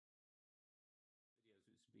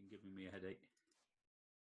Giving me a headache.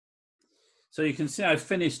 So you can see I've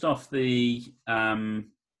finished off the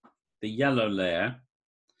yellow layer,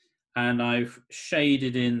 and I've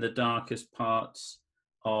shaded in the darkest parts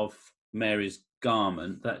of Mary's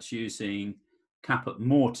garment. That's using Caput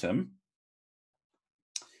Mortem,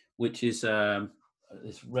 which is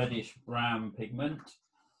this reddish brown pigment.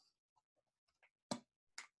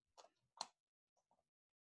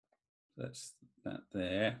 That's that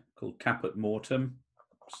there, called Caput Mortem,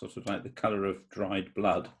 sort of like the color of dried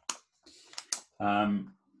blood,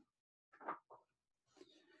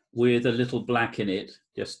 with a little black in it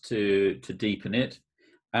just to deepen it.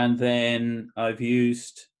 And then I've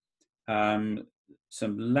used some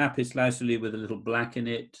lapis lazuli with a little black in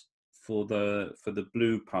it for the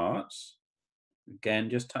blue parts. Again,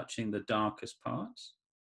 just touching the darkest parts.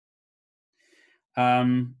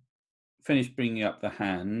 Finished bringing up the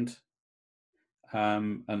hand,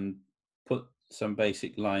 and put some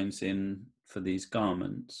basic lines in for these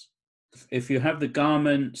garments. If you have the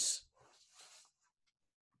garments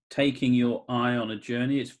taking your eye on a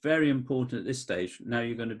journey, it's very important at this stage. Now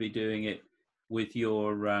you're going to be doing it with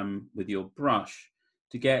your brush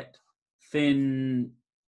to get thin,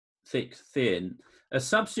 thick, thin. A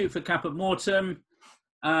substitute for Caput Mortem,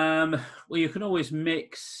 well, you can always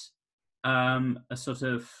mix a sort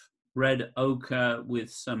of red ochre with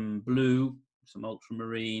some blue, some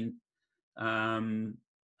ultramarine, and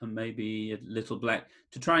maybe a little black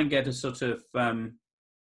to try and get a sort of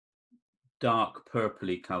dark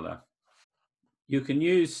purpley color. You can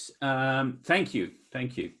use, thank you.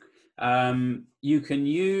 You can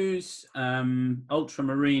use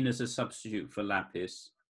ultramarine as a substitute for lapis,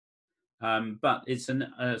 but it's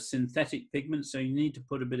a synthetic pigment, so you need to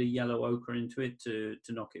put a bit of yellow ochre into it to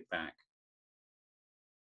knock it back.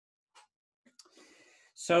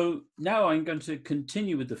 So now I'm going to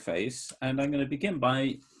continue with the face, and I'm going to begin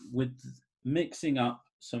with mixing up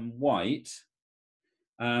some white.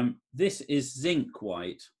 This is zinc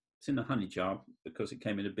white. It's in a honey jar because it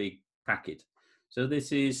came in a big packet. So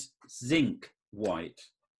this is zinc white,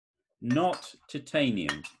 not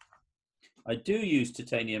titanium. I do use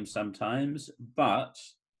titanium sometimes, but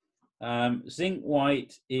zinc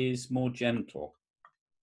white is more gentle.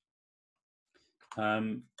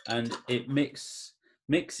 And it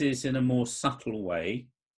mixes in a more subtle way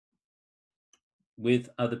with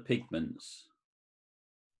other pigments.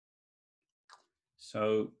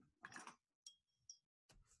 So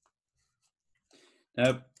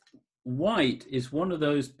now white is one of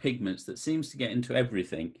those pigments that seems to get into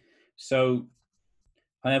everything. So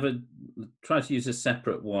I try to use a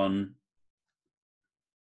separate one.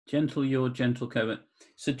 Gentle Hue, Gentle Cover.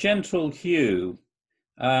 So Gentle Hue,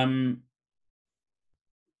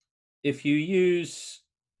 if you use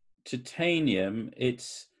titanium,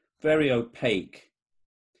 it's very opaque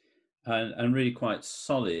and really quite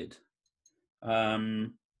solid.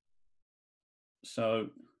 So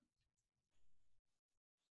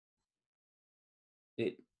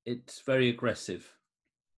it's very aggressive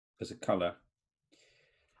as a color.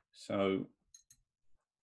 So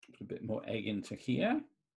put a bit more egg into here.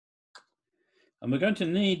 And we're going to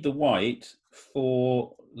need the white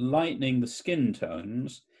for lightening the skin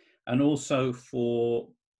tones, and also for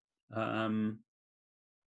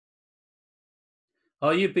oh,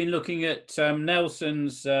 you've been looking at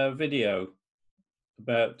Nelson's video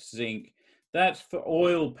about zinc. That's for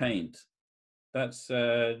oil paint. That's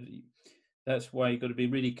why you've got to be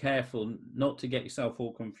really careful not to get yourself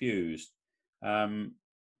all confused.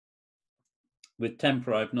 With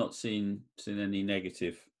tempera, I've not seen any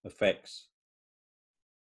negative effects.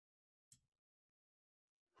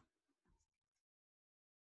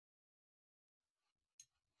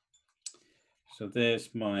 So there's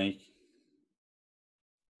my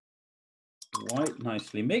white,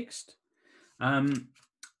 nicely mixed.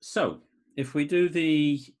 So if we do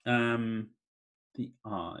the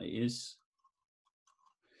eyes,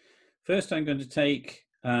 first I'm going to take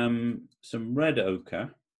some red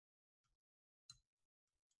ochre,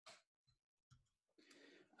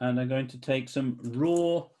 and I'm going to take some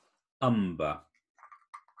raw umber.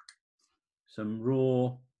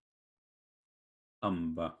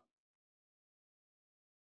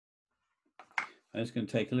 I'm just going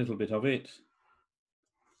to take a little bit of it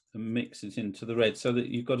and mix it into the red so that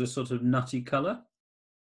you've got a sort of nutty color.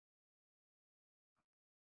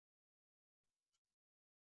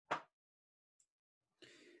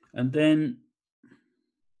 And then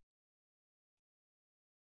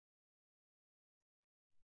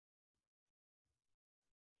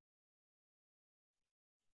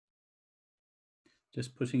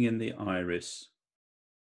just putting in the iris.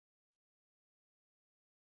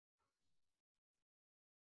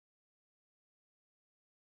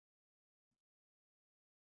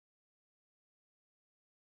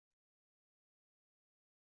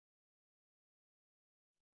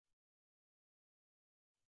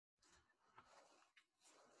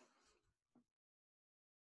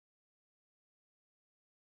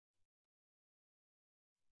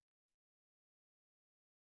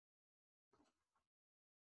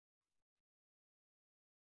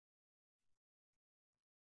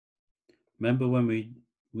 Remember when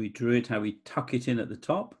we drew it, how we tuck it in at the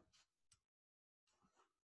top?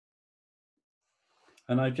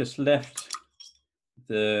 And I've just left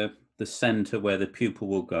the center where the pupil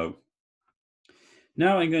will go.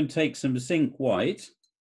 Now I'm going to take some zinc white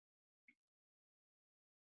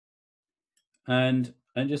and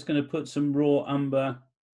I'm just going to put some raw umber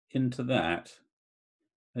into that.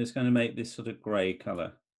 It's going to make this sort of grey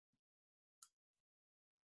color.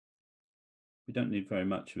 We don't need very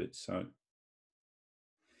much of it, so.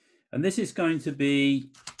 And this is going to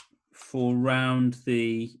be for round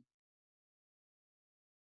the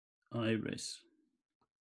iris.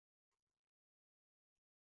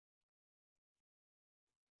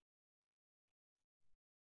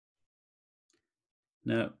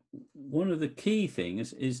 Now, one of the key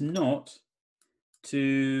things is not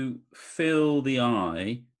to fill the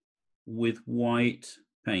eye with white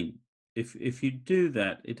paint. If you do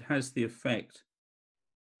that, it has the effect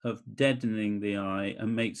of deadening the eye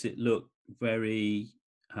and makes it look very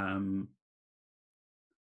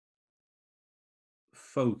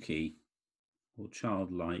folky or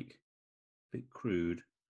childlike, a bit crude.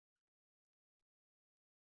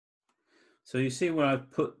 So you see where I've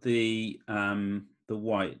put the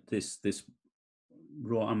white, this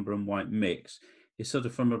raw umber and white mix is sort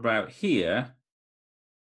of from about here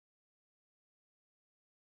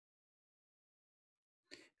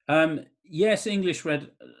yes, English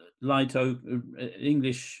red light ochre,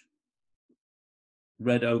 English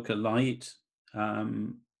red ochre light,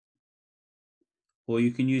 or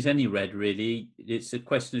you can use any red really. It's a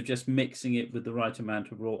question of just mixing it with the right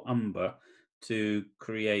amount of raw umber to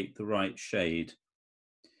create the right shade.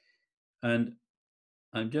 And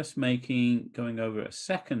I'm just going over a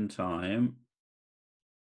second time,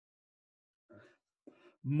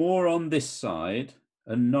 more on this side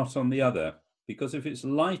and not on the other, because if it's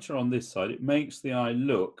lighter on this side, it makes the eye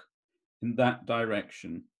look in that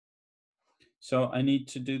direction. So I need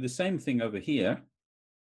to do the same thing over here.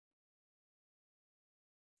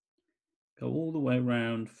 Go all the way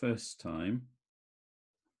around first time.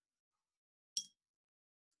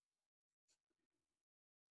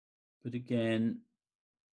 But again,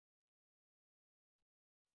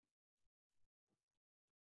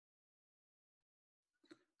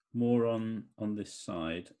 more on this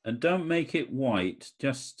side. And don't make it white,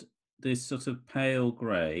 just this sort of pale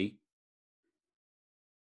grey.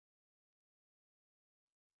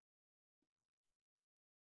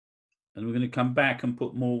 And we're going to come back and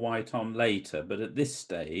put more white on later. But at this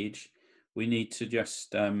stage, we need to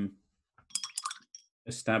just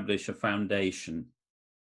establish a foundation.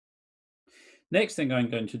 Next thing I'm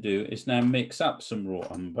going to do is now mix up some raw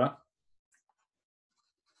umber.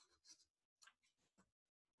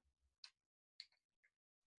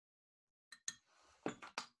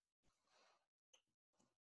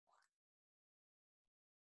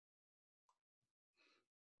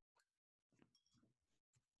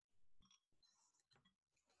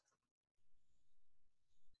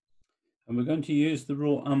 And we're going to use the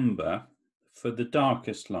raw umber for the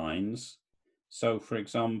darkest lines. So for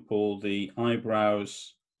example, the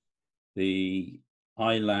eyebrows, the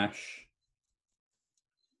eyelash,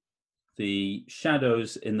 the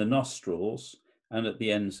shadows in the nostrils, and at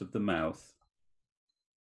the ends of the mouth.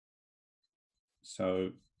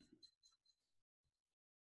 So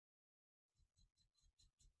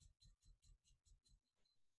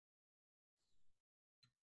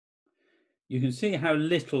you can see how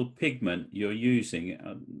little pigment you're using.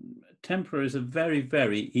 Tempera is a very,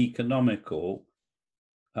 very economical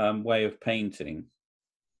way of painting.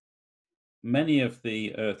 Many of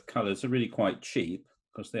the earth colors are really quite cheap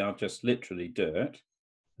because they are just literally dirt,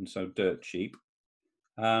 and so dirt cheap.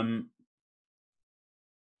 Now,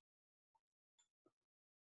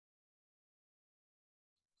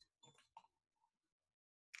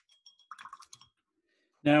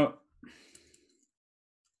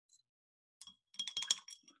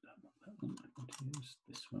 I'm going to use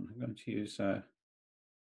this one. I'm going to use a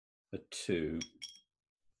 2.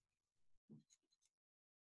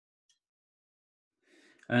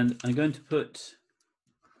 And I'm going to put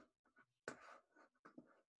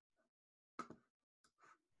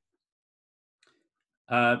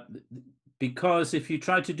because if you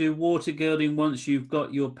try to do water gilding once you've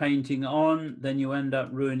got your painting on, then you end up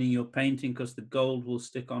ruining your painting because the gold will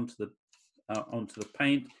stick onto the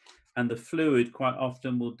paint, and the fluid quite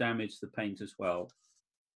often will damage the paint as well.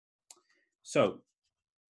 So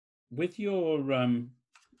with your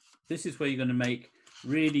this is where you're going to make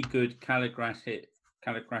really good calligraphic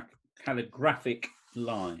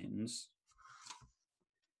lines.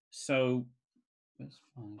 So where's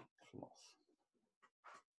my cloth?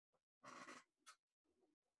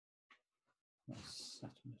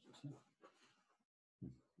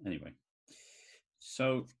 Anyway,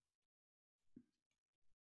 so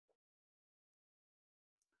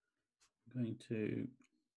I'm going to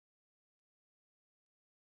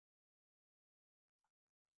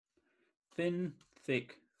thin,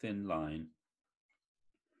 thick, thin line.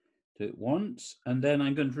 Do it once, and then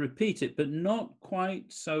I'm going to repeat it, but not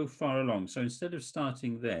quite so far along. So instead of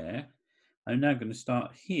starting there, I'm now going to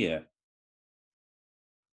start here.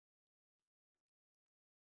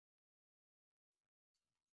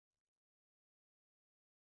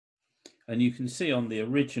 And you can see on the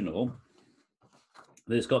original,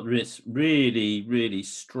 there's got this really, really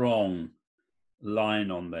strong line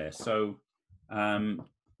on there. So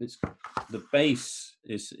the base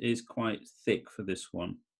is quite thick for this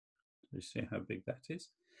one. You see how big that is.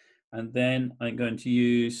 And then I'm going to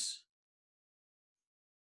use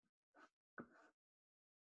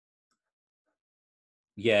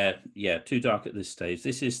too dark at this stage.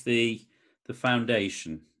 This is the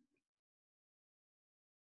foundation.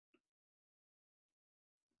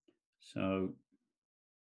 So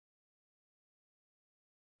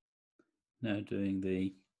now doing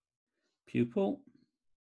the pupil.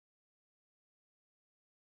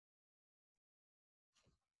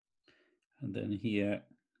 And then here,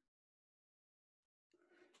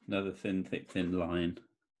 another thin, thick, thin line.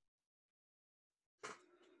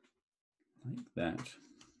 Like that.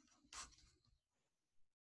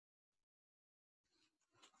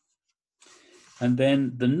 And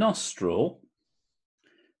then the nostril,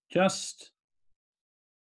 just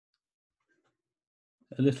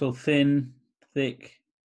a little thin, thick,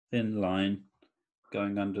 thin line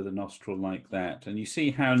going under the nostril like that. And you see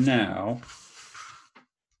how now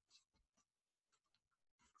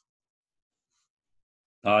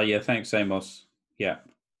yeah, thanks, Amos. Yeah.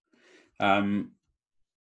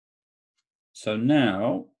 So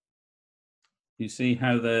now you see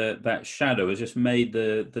how that shadow has just made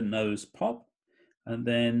the nose pop, and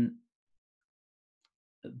then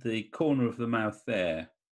the corner of the mouth there,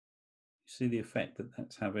 you see the effect that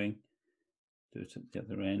that's having. Do it at the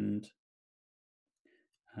other end,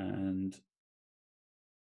 and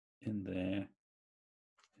in there,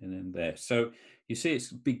 and in there. So you see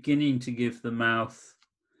it's beginning to give the mouth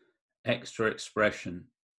extra expression.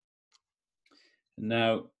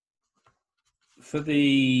 Now, for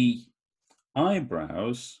the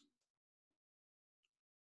eyebrows,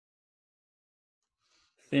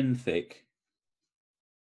 thin, thick,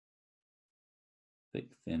 thick,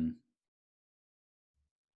 thin.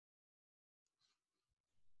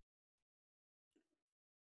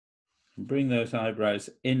 And bring those eyebrows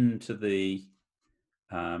into the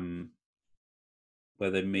where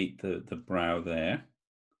they meet the brow there.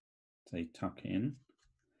 They tuck in.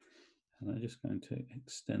 And I'm just going to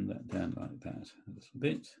extend that down like that a little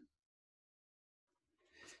bit.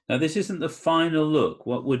 Now, this isn't the final look.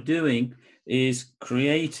 What we're doing is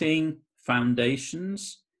creating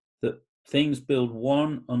foundations that things build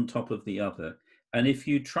one on top of the other. And if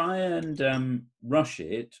you try and rush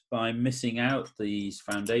it by missing out these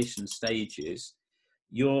foundation stages,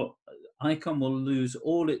 your icon will lose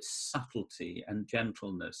all its subtlety and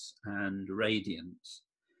gentleness and radiance.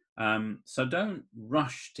 So don't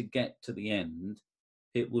rush to get to the end.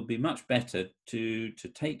 It would be much better to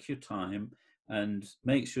take your time and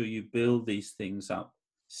make sure you build these things up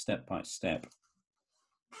step by step.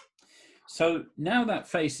 So now that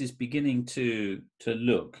face is beginning to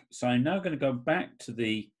look. So I'm now going to go back to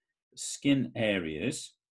the skin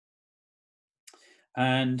areas,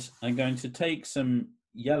 and I'm going to take some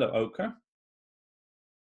yellow ochre.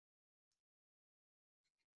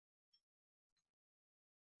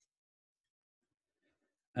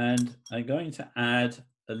 And I'm going to add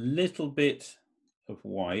a little bit of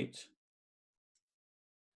white,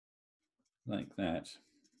 like that.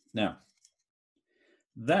 Now,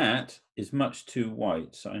 that is much too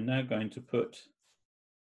white, so I'm now going to put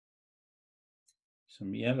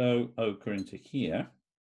some yellow ochre into here,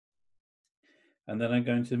 and then I'm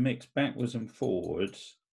going to mix backwards and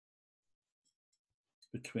forwards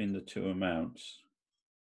between the two amounts.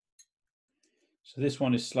 So this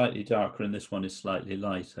one is slightly darker and this one is slightly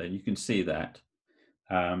lighter, and you can see that.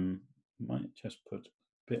 Might just put a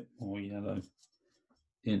bit more yellow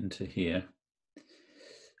into here.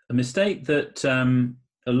 A mistake that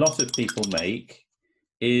a lot of people make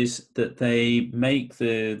is that they make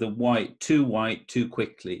the white too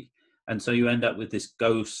quickly, and so you end up with this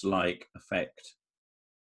ghost-like effect.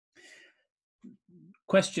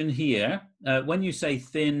 Question here, when you say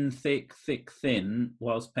thin, thick, thick, thin,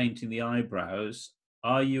 whilst painting the eyebrows,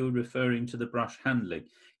 are you referring to the brush handling?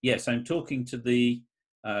 Yes, I'm talking to the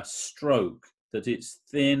stroke, that it's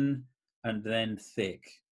thin and then thick.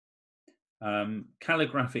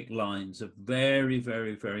 Calligraphic lines are very,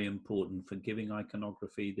 very, very important for giving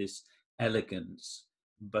iconography this elegance,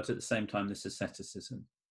 but at the same time, this asceticism.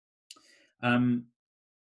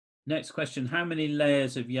 Next question, how many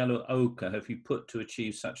layers of yellow ochre have you put to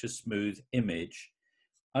achieve such a smooth image?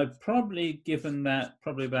 I've probably given that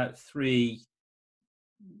about 3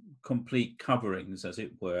 complete coverings, as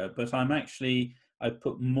it were, but I've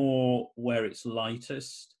put more where it's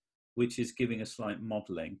lightest, which is giving a slight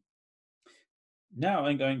modeling. Now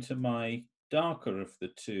I'm going to my darker of the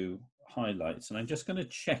 2 highlights, and I'm just going to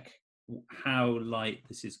check how light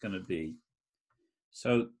this is going to be.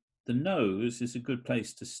 So the nose is a good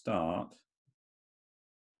place to start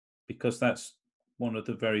because that's one of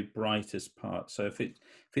the very brightest parts. So if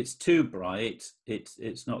it's too bright,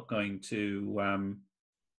 it's not going to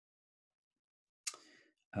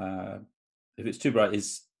if it's too bright,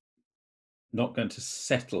 it's not going to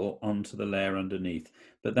settle onto the layer underneath.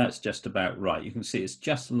 But that's just about right. You can see it's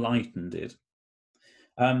just lightened it.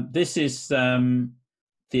 This is the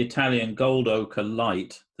Italian gold ochre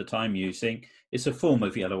light that I'm using. It's a form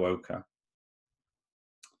of yellow ochre.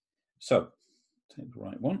 So take the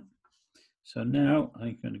right one. So now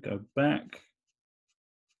I'm going to go back.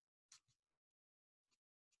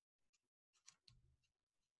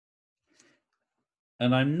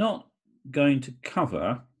 And I'm not going to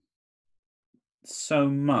cover so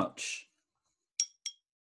much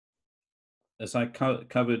as I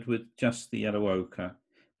covered with just the yellow ochre,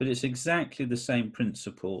 but it's exactly the same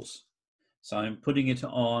principles. So I'm putting it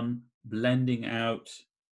on, blending out.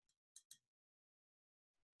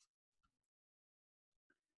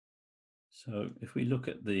 So if we look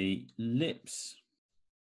at the lips,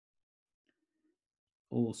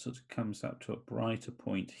 all sort of comes up to a brighter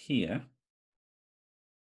point here.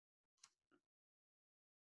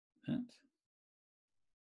 That.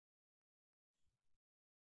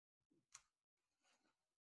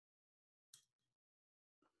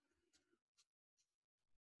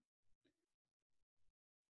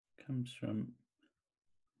 Comes from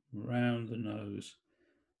round the nose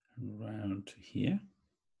and round to here.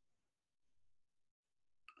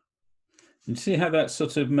 And see how that's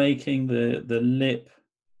sort of making the lip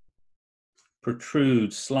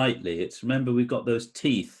protrude slightly. It's, remember, we've got those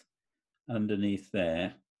teeth underneath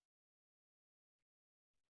there.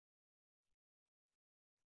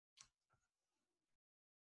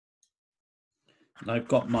 And I've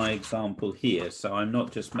got my example here, so I'm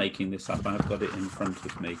not just making this up, I've got it in front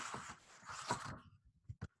of me.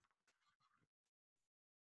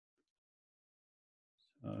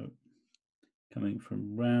 So coming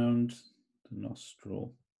from round the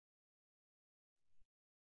nostril.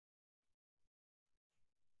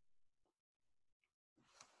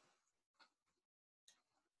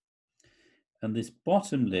 And this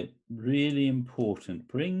bottom lip, really important.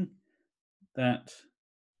 Bring that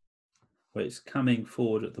where it's coming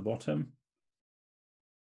forward at the bottom.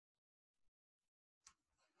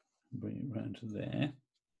 Bring it round to there.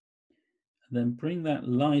 And then bring that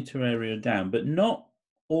lighter area down, but not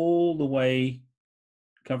all the way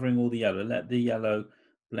covering all the yellow. Let the yellow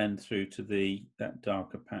blend through to that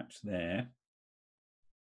darker patch there.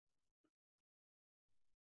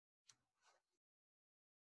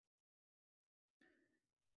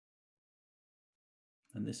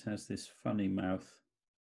 And this has this funny mouth.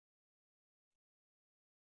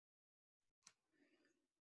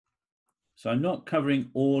 So I'm not covering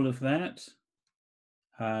all of that.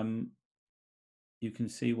 You can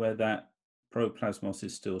see where that proplasmos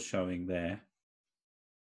is still showing there.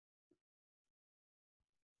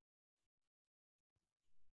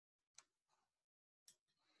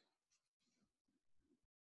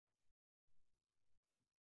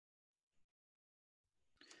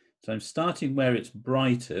 So I'm starting where it's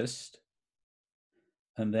brightest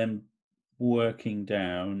and then working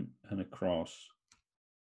down and across.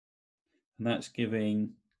 And that's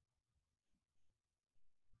giving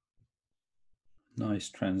nice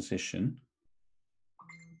transition.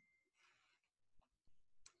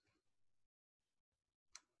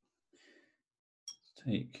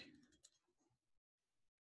 Take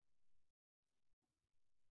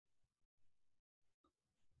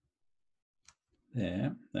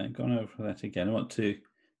there. Then gone over that again. I want to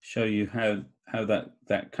show you how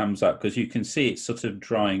that comes up, because you can see it's sort of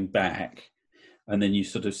drying back and then you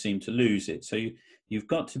sort of seem to lose it. So you've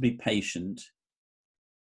got to be patient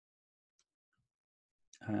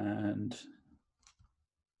and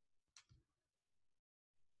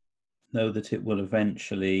know that it will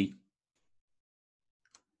eventually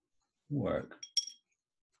work.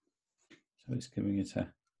 So it's giving it a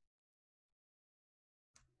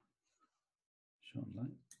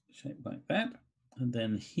shape like that. And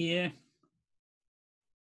then here,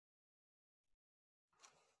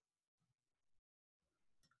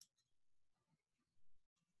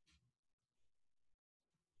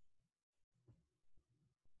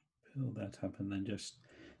 build that up and then just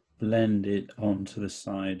blend it onto the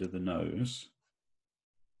side of the nose.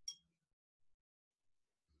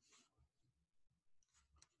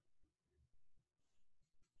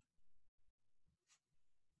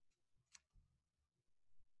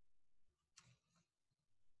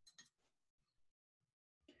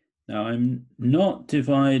 Now I'm not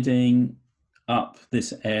dividing up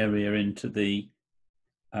this area into the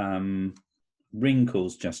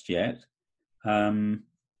wrinkles just yet.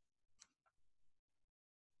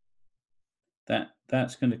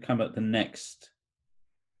 That's going to come at the next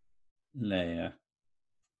layer,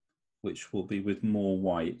 which will be with more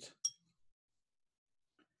white.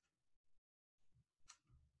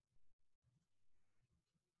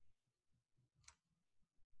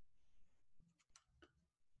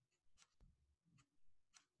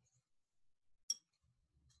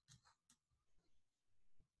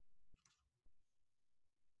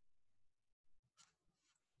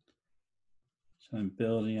 So I'm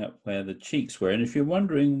building up where the cheeks were. And if you're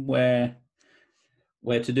wondering where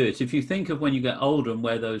to do it, if you think of when you get older and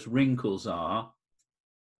where those wrinkles are,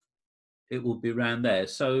 it will be around there.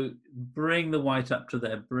 So bring the white up to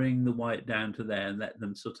there, bring the white down to there, and let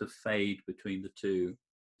them sort of fade between the two.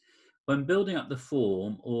 When building up the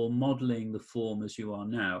form or modeling the form as you are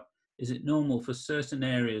now, is it normal for certain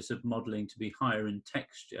areas of modeling to be higher in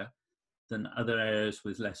texture than other areas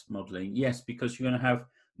with less modeling? Yes, because you're going to have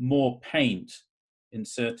more paint in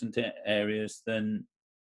certain areas than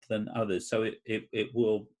others. So it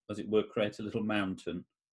will, as it were, create a little mountain.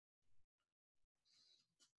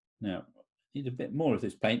 Now, I need a bit more of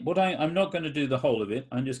this paint. I'm not going to do the whole of it.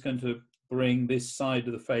 I'm just going to bring this side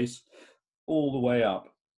of the face all the way up.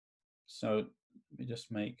 So let me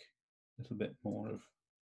just make a little bit more of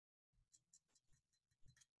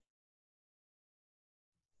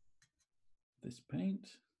this paint.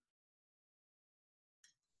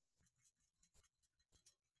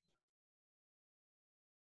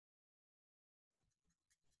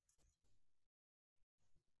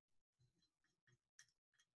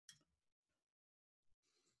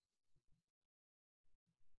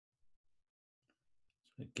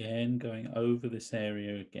 So again, going over this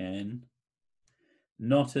area again,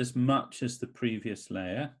 not as much as the previous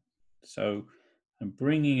layer. So I'm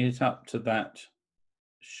bringing it up to that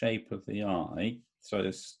shape of the eye. So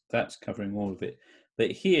that's covering all of it.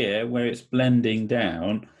 But here, where it's blending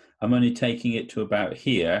down, I'm only taking it to about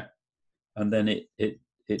here, and then it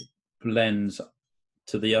blends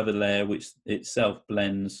to the other layer, which itself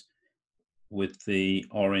blends with the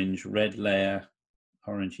orange-red layer,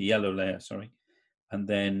 orange-yellow layer, sorry, and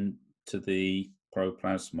then to the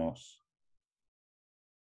proplasmos.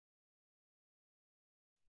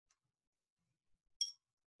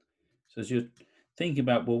 So as you're thinking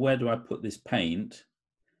about, well, where do I put this paint?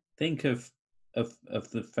 Think of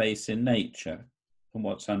the face in nature and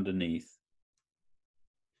what's underneath.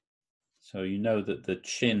 So you know that the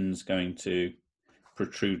chin's going to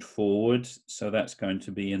protrude forward, so that's going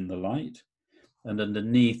to be in the light, and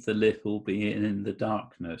underneath the lip will be in the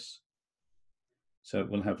darkness. So it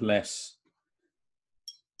will have less.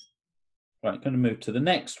 Right, I'm going to move to the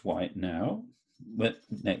next white now.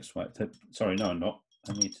 Next white. Sorry, no, I'm not.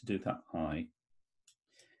 I need to do that eye.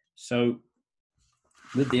 So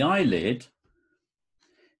with the eyelid,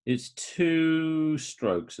 it's two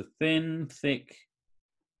strokes, a thin, thick,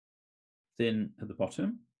 thin at the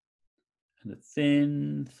bottom, and a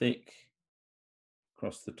thin, thick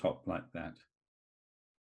across the top like that.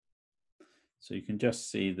 So you can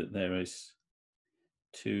just see that there is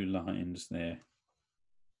two lines there.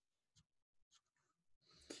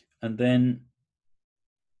 And then,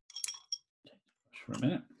 for a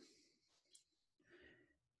minute,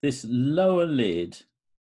 this lower lid,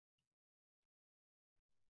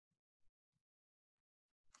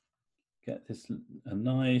 get this a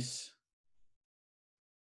nice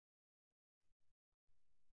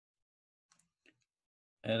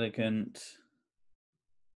elegant,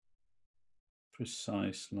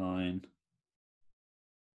 precise line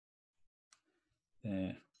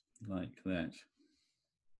there, like that.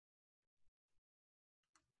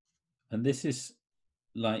 And this is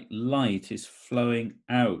like light is flowing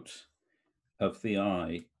out of the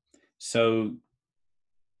eye. So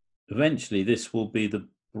eventually this will be the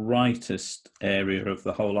brightest area of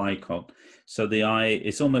the whole icon. So the eye,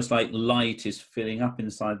 it's almost like light is filling up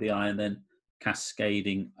inside the eye and then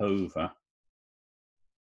cascading over.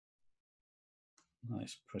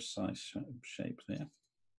 Nice precise shape there.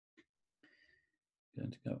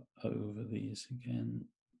 Going to go over these again.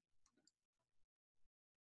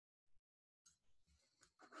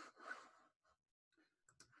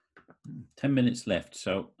 "10 minutes left,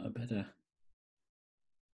 so I better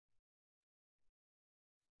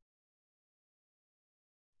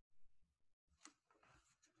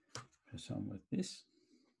goes on with this.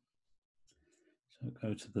 So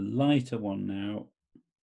go to the lighter one now.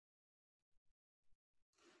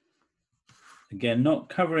 Again, not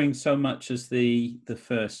covering so much as the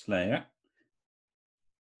first layer.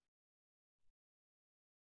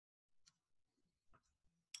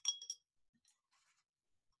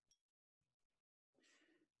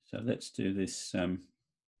 So let's do this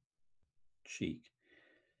cheek.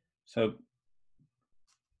 So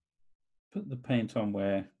put the paint on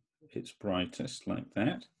where it's brightest, like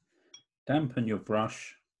that. Dampen your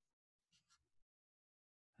brush,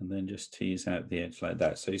 and then just tease out the edge like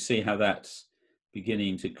that. So you see how that's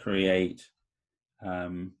beginning to create a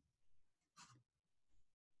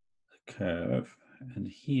curve. And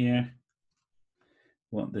here,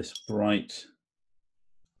 we want this bright.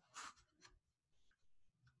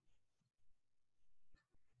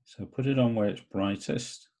 So put it on where it's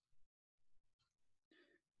brightest.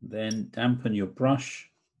 Then dampen your brush.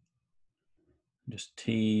 Just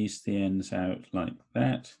tease the ends out like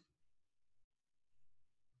that.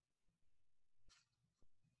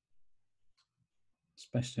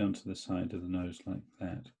 Especially onto the side of the nose like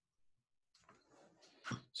that.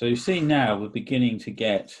 So you see now we're beginning to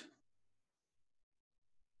get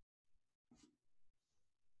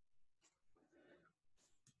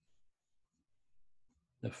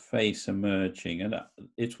the face emerging. And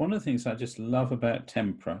it's one of the things I just love about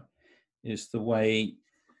tempera is the way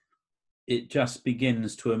it just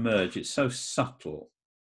begins to emerge. It's so subtle.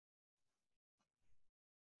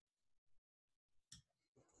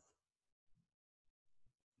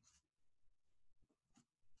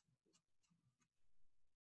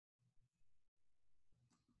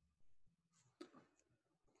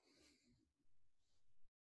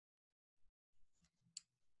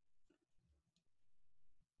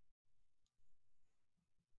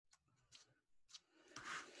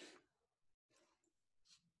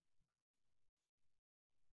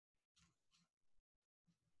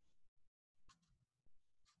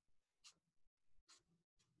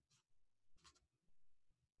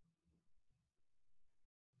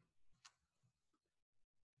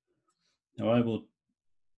 Now I will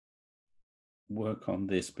work on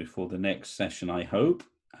this before the next session, I hope,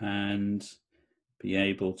 and be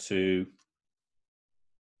able to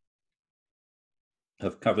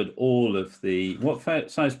have covered all of the, what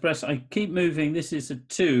size press? I keep moving. This is a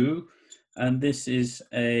 2 and this is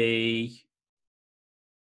a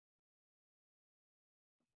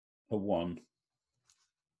 1.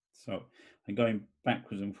 So I'm going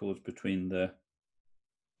backwards and forwards between the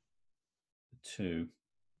 2.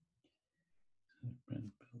 Build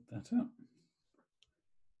that up.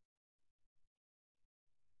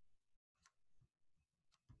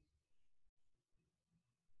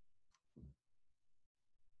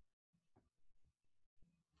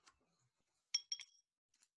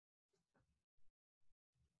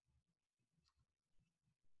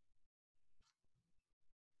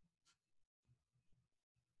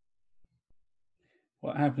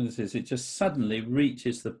 What happens is it just suddenly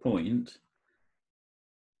reaches the point.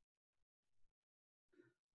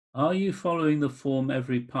 Are you following the form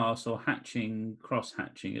every pass or hatching,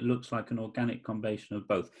 cross-hatching? It looks like an organic combination of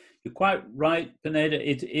both. You're quite right, Pineda.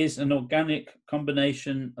 It is an organic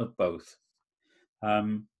combination of both.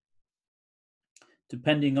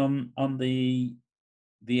 Depending on the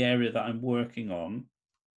area that I'm working on,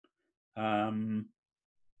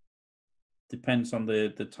 depends on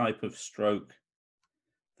the type of stroke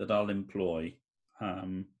that I'll employ.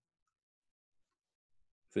 If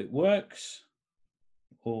it works,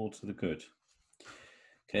 all to the good.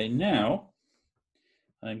 Okay, now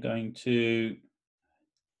I'm going to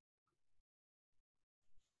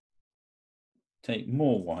take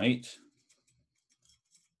more white.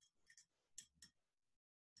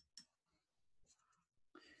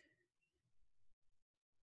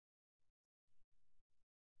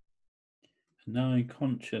 And now I'm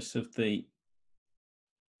conscious of the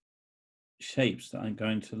shapes that I'm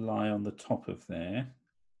going to lie on the top of there.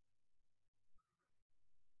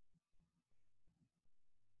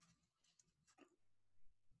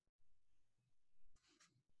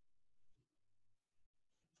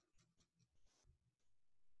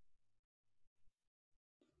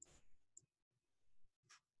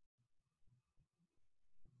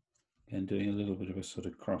 Again, doing a little bit of a sort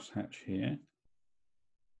of crosshatch here,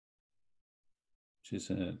 which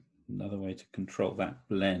is another way to control that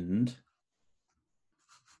blend.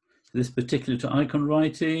 This particular to icon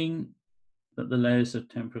writing, that the layers of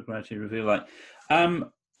tempera gradually reveal light.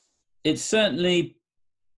 It's certainly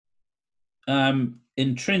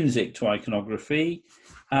intrinsic to iconography,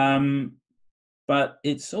 but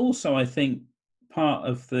it's also, I think, part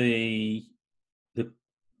of the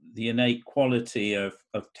the innate quality of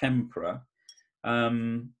tempera,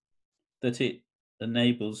 that it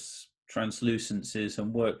enables translucencies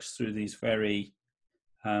and works through these very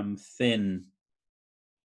thin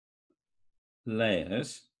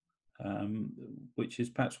layers, which is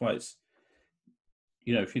perhaps why it's,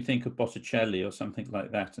 you know, if you think of Botticelli or something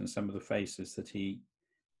like that and some of the faces that he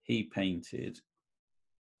painted.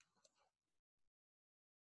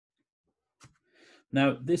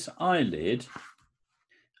 Now this eyelid,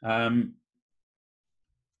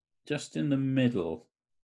 just in the middle,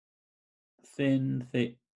 thin,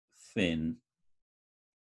 thick, thin,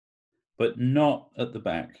 but not at the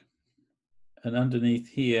back. And underneath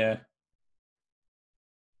here,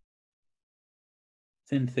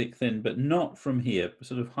 thin, thick, thin, but not from here,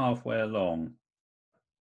 sort of halfway along.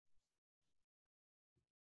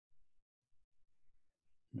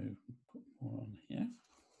 Move, put more on here.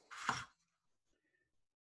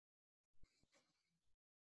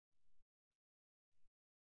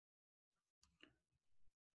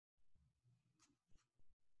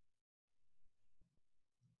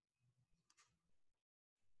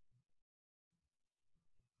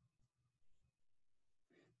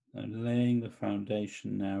 And laying the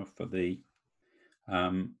foundation now for the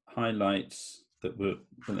highlights that we'll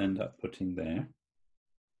end up putting there.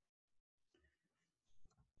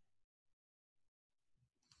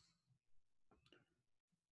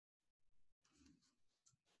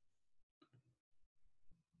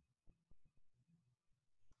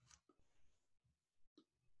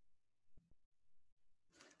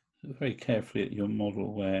 Look very carefully at your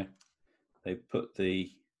model where they put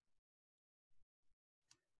the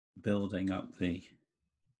building up these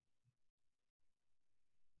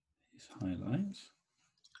highlights.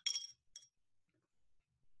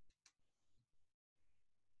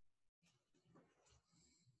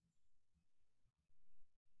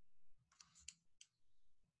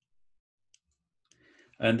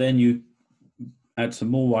 And then you add some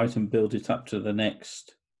more white and build it up to the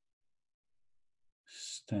next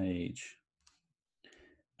stage.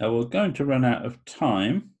 Now we're going to run out of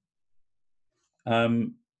time,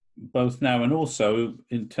 both now and also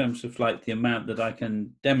in terms of like the amount that I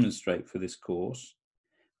can demonstrate for this course,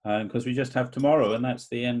 because we just have tomorrow and that's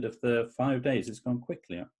the end of the 5 days. It's gone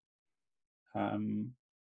quickly. And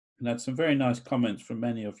had some very nice comments from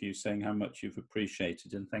many of you saying how much you've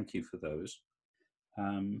appreciated, and thank you for those.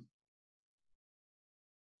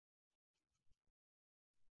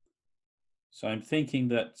 So I'm thinking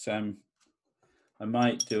that I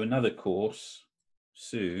might do another course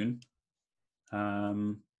soon.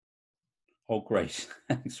 Oh, great.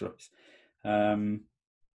 Thanks, Royce.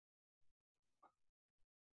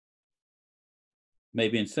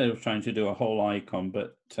 Maybe instead of trying to do a whole icon,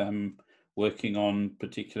 but working on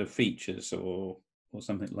particular features or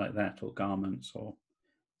something like that, or garments or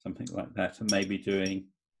something like that, and maybe doing.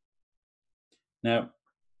 Now,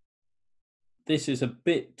 this is a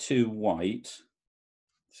bit too white.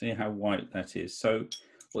 See how white that is. So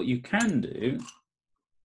what you can do,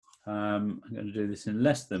 I'm going to do this in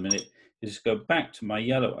less than a minute, is just go back to my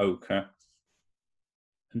yellow ochre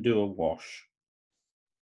and do a wash.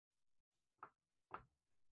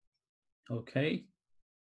 Okay.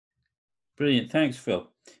 Brilliant. Thanks, Phil.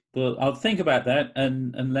 Well, I'll think about that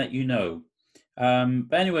and let you know.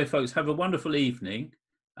 But anyway, folks, have a wonderful evening.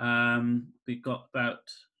 We've got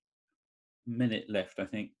about a minute left, I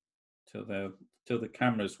think, till the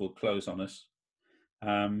cameras will close on us.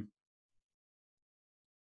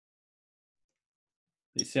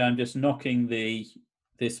 You see, I'm just knocking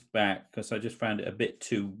this back because I just found it a bit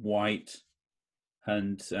too white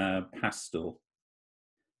and pastel.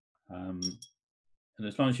 And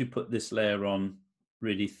as long as you put this layer on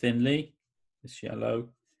really thinly, this yellow,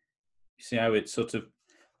 you see how it sort of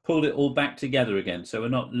pulled it all back together again. So we're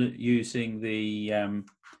not using the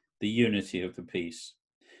unity of the piece.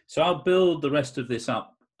 So I'll build the rest of this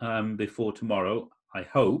up before tomorrow, I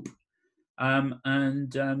hope.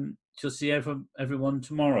 And she'll see everyone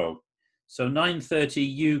tomorrow. So 9:30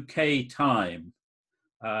 UK time.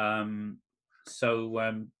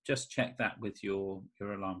 So just check that with your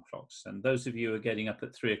alarm clocks. And those of you who are getting up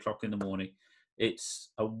at 3 o'clock in the morning,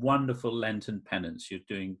 it's a wonderful Lenten penance. You're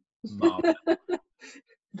doing marvelous.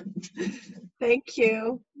 Thank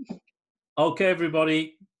you. Okay,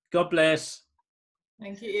 everybody. God bless.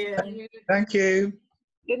 Thank you, Ian. Thank you.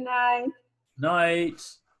 Good night. Night.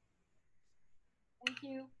 Thank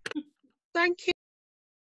you. Thank you.